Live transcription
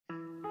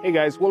Hey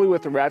guys, Wooly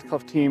with the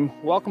Radcliffe Team.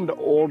 Welcome to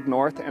Old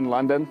North in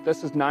London.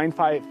 This is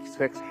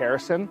 956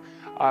 Harrison.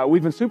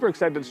 We've been super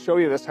excited to show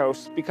you this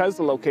house because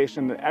the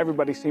location,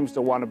 everybody seems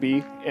to want to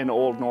be in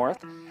Old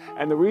North.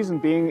 And the reason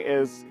being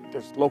is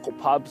there's local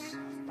pubs,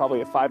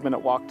 probably a 5-minute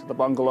walk to the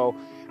bungalow.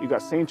 You've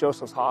got St.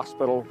 Joseph's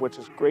Hospital, which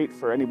is great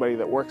for anybody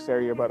that works there.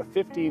 You're about a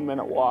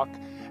 15-minute walk.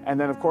 And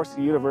then of course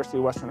the University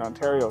of Western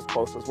Ontario is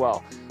close as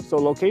well. So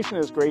location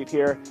is great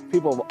here.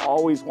 People have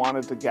always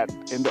wanted to get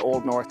into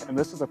Old North, and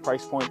this is a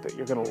price point that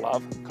you're gonna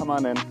love. Come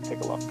on in, take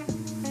a look.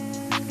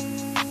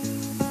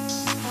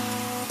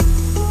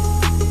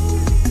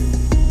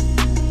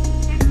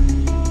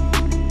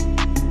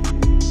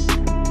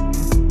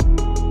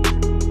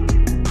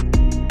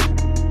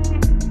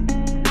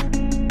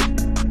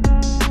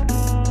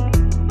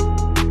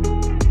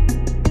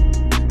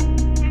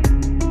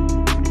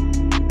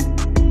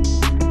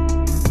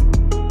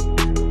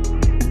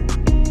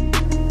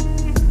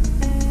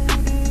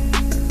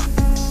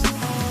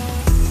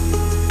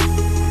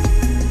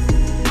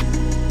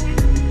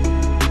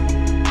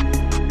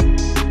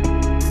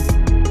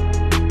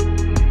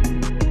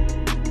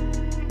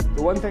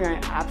 The one thing I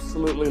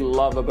absolutely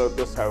love about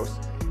this house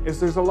is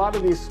there's a lot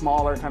of these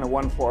smaller kind of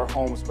one-floor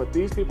homes, but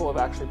these people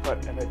have actually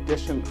put an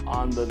addition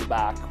on the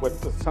back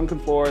with the sunken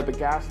floor, the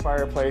gas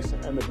fireplace,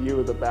 and the view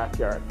of the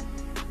backyard.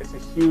 It's a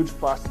huge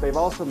plus. They've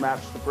also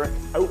matched the brick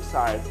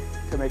outside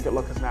to make it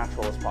look as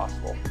natural as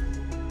possible.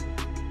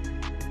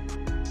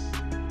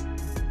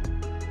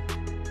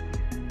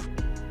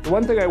 The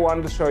one thing I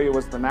wanted to show you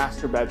was the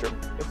master bedroom.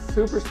 It's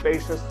super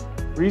spacious.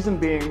 Reason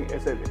being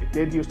is that it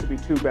did used to be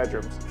 2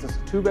 bedrooms. It's a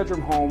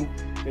 2-bedroom home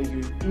that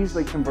you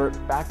easily convert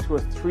back to a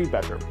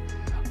 3-bedroom.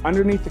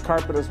 Underneath the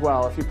carpet as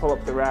well, if you pull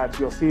up the rads,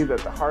 you'll see that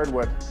the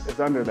hardwood is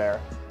under there.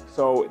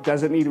 So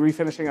does it need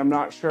refinishing? I'm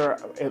not sure.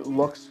 It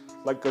looks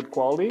like good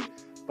quality,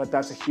 but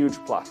that's a huge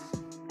plus.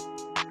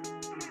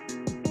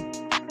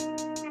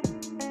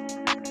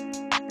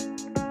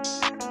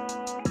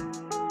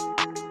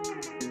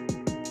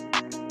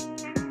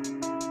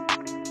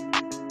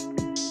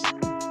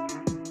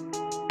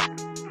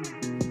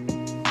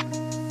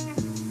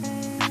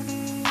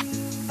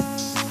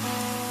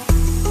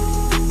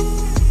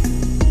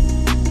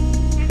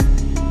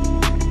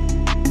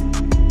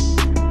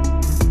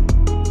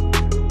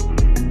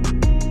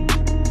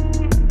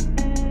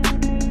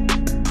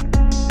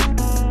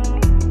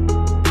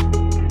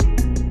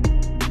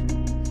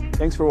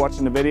 Thanks for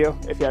watching the video.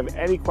 If you have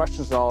any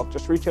questions at all,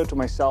 just reach out to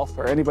myself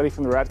or anybody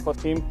from the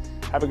Radcliffe team.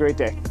 Have a great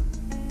day.